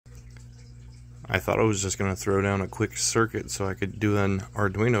I thought I was just going to throw down a quick circuit so I could do an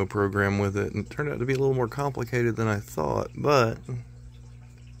Arduino program with it, and it turned out to be a little more complicated than I thought, but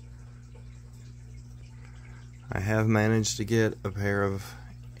I have managed to get a pair of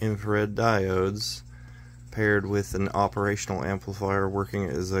infrared diodes paired with an operational amplifier working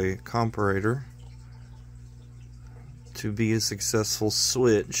as a comparator to be a successful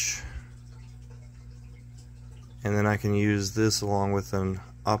switch, and then I can use this along with an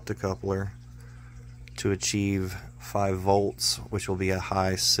optocoupler to achieve 5 volts, which will be a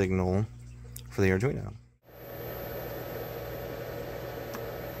high signal for the Arduino.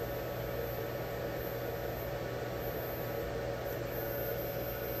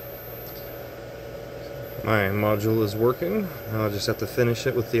 My module is working. Now I just have to finish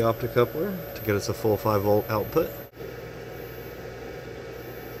it with the optocoupler to get us a full 5 volt output.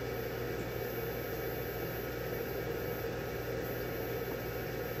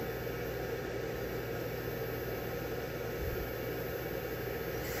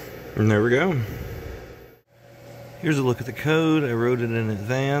 And there we go. Here's a look at the code. I wrote it in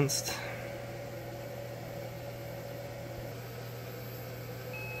advanced.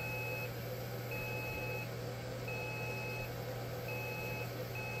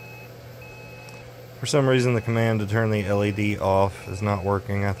 For some reason the command to turn the LED off is not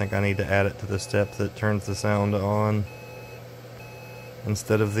working. I think I need to add it to the step that turns the sound on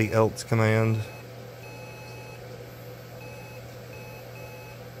instead of the else command.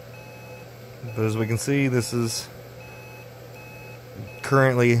 But as we can see, this is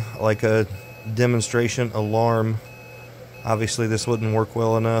currently like a demonstration alarm. Obviously this wouldn't work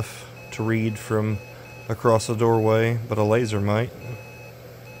well enough to read from across the doorway, but a laser might.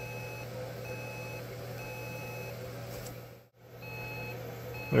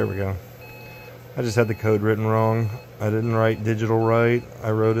 There we go. I just had the code written wrong. I didn't write digital right.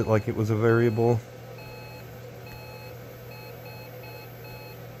 I wrote it like it was a variable.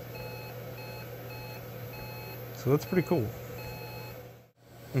 So that's pretty cool.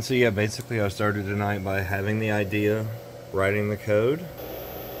 And so yeah, basically I started tonight by having the idea, writing the code,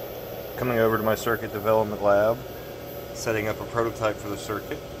 coming over to my circuit development lab, setting up a prototype for the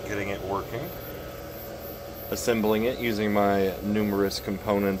circuit, getting it working, assembling it using my numerous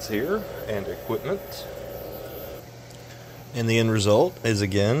components here and equipment. And the end result is,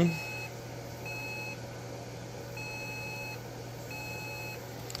 again,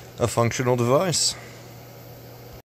 a functional device.